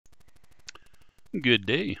Good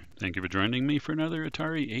day. Thank you for joining me for another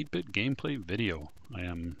Atari 8-bit gameplay video. I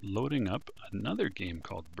am loading up another game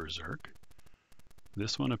called Berzerk.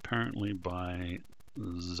 This one apparently by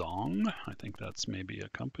Zong. I think that's maybe a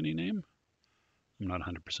company name. I'm not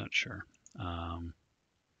 100% sure. I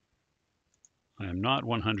am not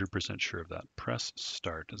 100% sure of that. Press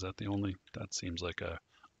start. Is that the only? That seems like a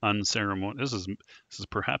unceremonious. This is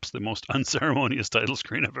perhaps the most unceremonious title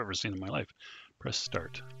screen I've ever seen in my life. Press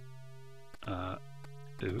start.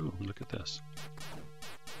 Ooh, look at this.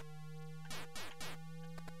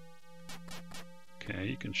 Okay,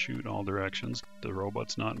 you can shoot all directions. The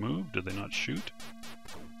robots not move? Did they not shoot?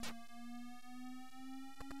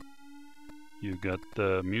 You got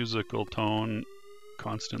the musical tone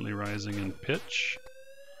constantly rising in pitch.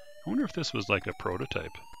 I wonder if this was like a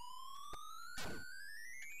prototype.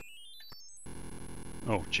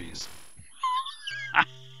 Oh, jeez.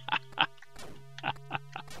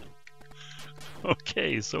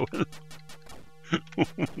 Okay, so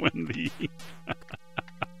when the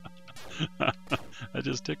that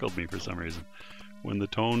just tickled me for some reason. When the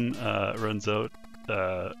tone runs out,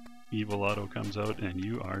 Evil Auto comes out and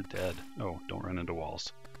you are dead. Oh, don't run into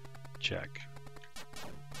walls. Check.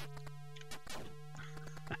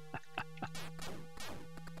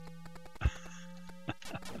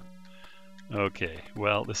 Okay,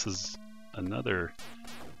 well, this is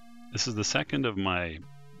the second of my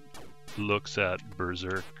looks at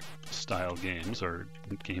Berzerk style games, or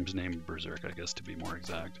games named Berzerk, I guess, to be more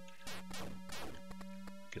exact.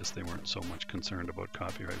 I guess they weren't so much concerned about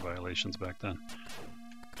copyright violations back then.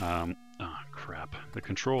 Oh crap, the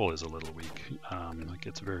control is a little weak. Like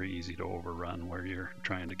it's very easy to overrun where you're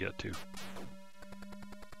trying to get to.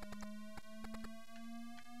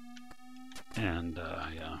 And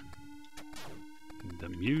yeah, the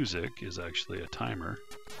music is actually a timer.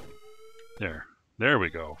 There we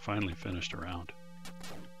go, finally finished a round.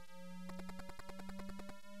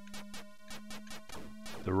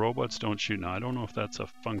 The robots don't shoot. Now I don't know if that's a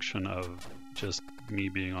function of just me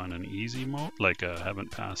being on an easy mode, like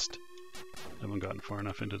haven't gotten far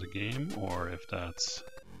enough into the game, or if that's...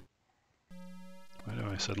 Why do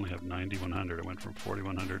I suddenly have 9100? I went from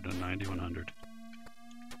 4100 to 9100.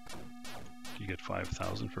 Do you get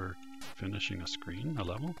 5,000 for finishing a screen, a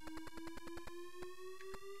level?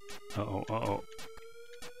 Uh-oh, uh-oh.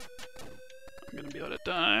 I'm gonna be out of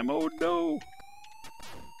time. Oh no!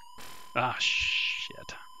 Ah,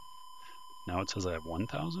 shit. Now it says I have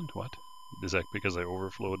 1,000? What? Is that because I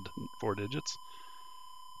overflowed 4 digits?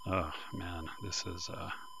 Oh, man, this is,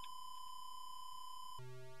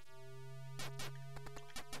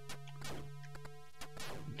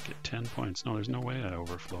 get 10 points. No, there's no way I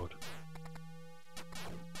overflowed.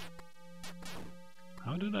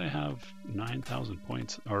 How did I have 9,000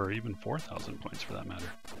 points, or even 4,000 points for that matter?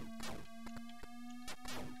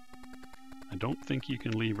 I don't think you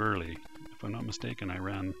can leave early. If I'm not mistaken, I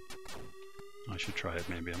should try it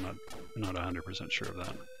maybe. I'm not 100% sure of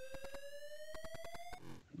that.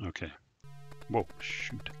 Okay. Whoa,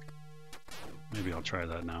 shoot. Maybe I'll try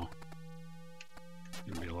that now. It's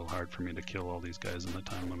gonna be a little hard for me to kill all these guys in the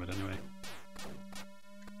time limit anyway.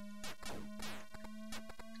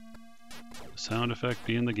 Sound effect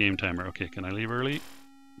being the game timer. Okay, can I leave early?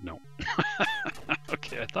 No.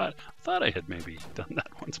 Okay, I thought I had maybe done that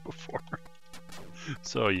once before.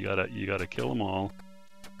 So you gotta kill them all,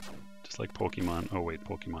 just like Pokemon. Oh wait,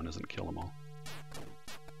 Pokemon isn't kill them all.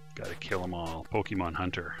 Gotta kill them all. Pokemon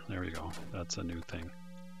Hunter. There we go. That's a new thing.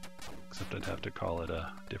 Except I'd have to call it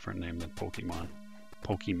a different name than Pokemon.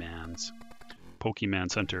 Pokemans.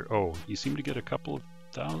 Pokemon's Hunter. Oh, you seem to get a couple of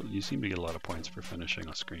thousand. You seem to get a lot of points for finishing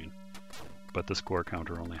a screen. But the score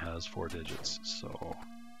counter only has 4 digits, so...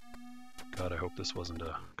 God, I hope this wasn't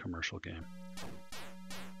a commercial game.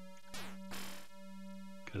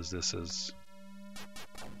 Because this is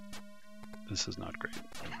not great.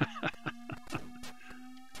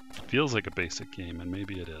 It feels like a basic game, and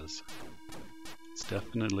maybe it is. It's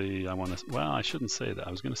definitely, well, I shouldn't say that.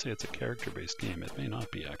 I was going to say it's a character-based game. It may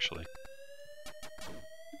not be, actually.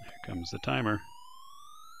 Here comes the timer.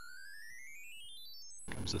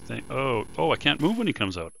 Comes the thing. Oh, I can't move when he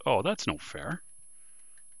comes out. Oh, that's no fair.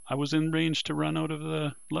 I was in range to run out of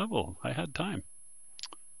the level. I had time.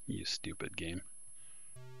 You stupid game.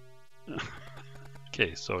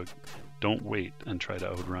 Okay, so don't wait and try to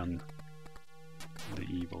outrun the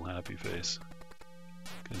evil happy face,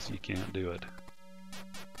 because you can't do it.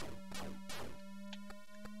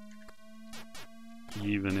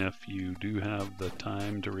 Even if you do have the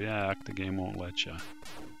time to react, the game won't let you.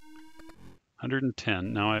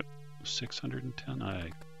 110. Now 610.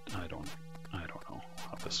 I don't know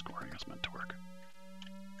how this scoring is meant to work.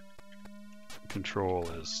 control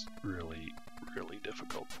is really, really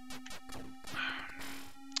difficult.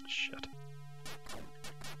 Shit.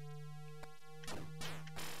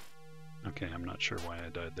 Okay, I'm not sure why I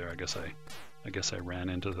died there. I guess I ran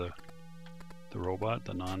into the robot,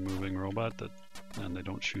 the non-moving robot, and they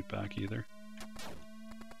don't shoot back either.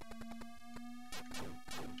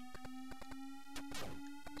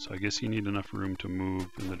 So I guess you need enough room to move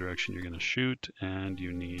in the direction you're going to shoot, and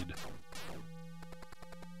you need...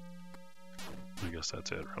 I guess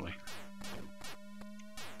that's it, really.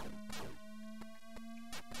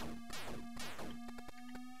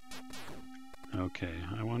 Okay,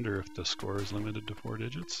 I wonder if the score is limited to 4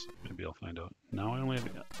 digits. Maybe I'll find out. Now I only have...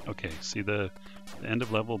 Okay, see the end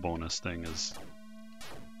of level bonus thing is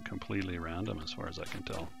completely random as far as I can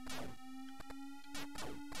tell.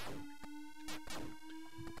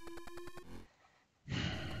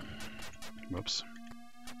 Whoops.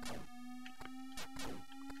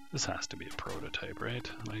 This has to be a prototype,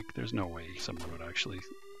 right? Like, there's no way someone would actually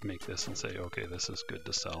make this and say, okay, this is good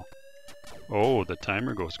to sell. Oh, the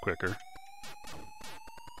timer goes quicker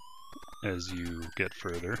as you get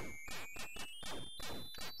further.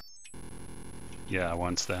 Yeah,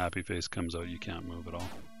 once the happy face comes out, you can't move at all.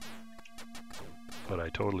 But I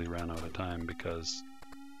totally ran out of time because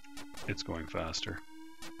it's going faster.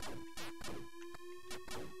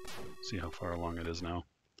 See how far along it is now.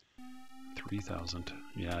 3,000.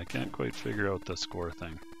 Yeah, I can't quite figure out the score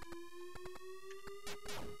thing.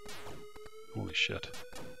 Holy shit.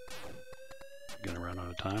 I'm gonna run out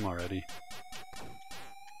of time already.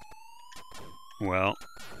 Well,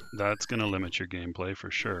 that's gonna limit your gameplay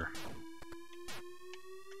for sure.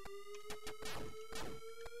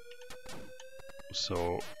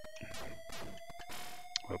 So,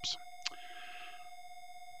 whoops.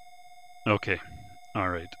 Okay, all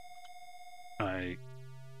right.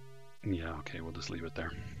 Yeah, okay, we'll just leave it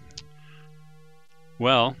there.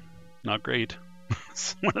 Well, not great.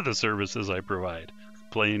 It's one of the services I provide.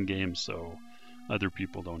 Playing games so other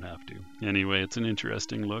people don't have to. Anyway, it's an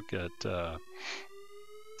interesting look at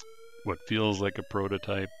what feels like a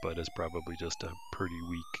prototype, but is probably just a pretty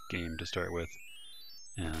weak game to start with.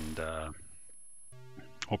 And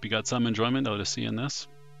hope you got some enjoyment out of seeing this.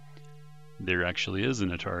 There actually is an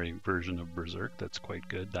Atari version of Berzerk that's quite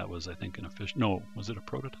good. That was, I think, an official... No, was it a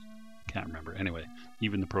prototype? Can't remember. Anyway,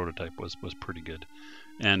 even the prototype was pretty good.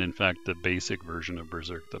 And in fact, the basic version of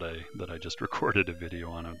Berzerk that I just recorded a video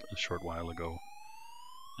on a short while ago,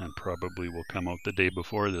 and probably will come out the day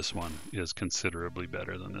before this one, is considerably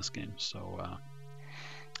better than this game. So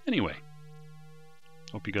anyway,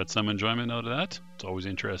 hope you got some enjoyment out of that. It's always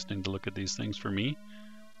interesting to look at these things for me.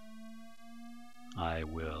 I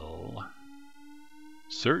will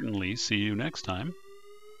certainly see you next time.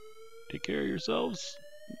 Take care of yourselves.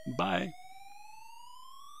 Bye.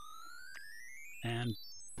 And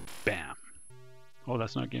bam. Oh,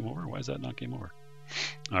 that's not game over? Why is that not game over?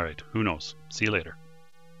 All right, who knows? See you later.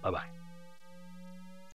 Bye-bye.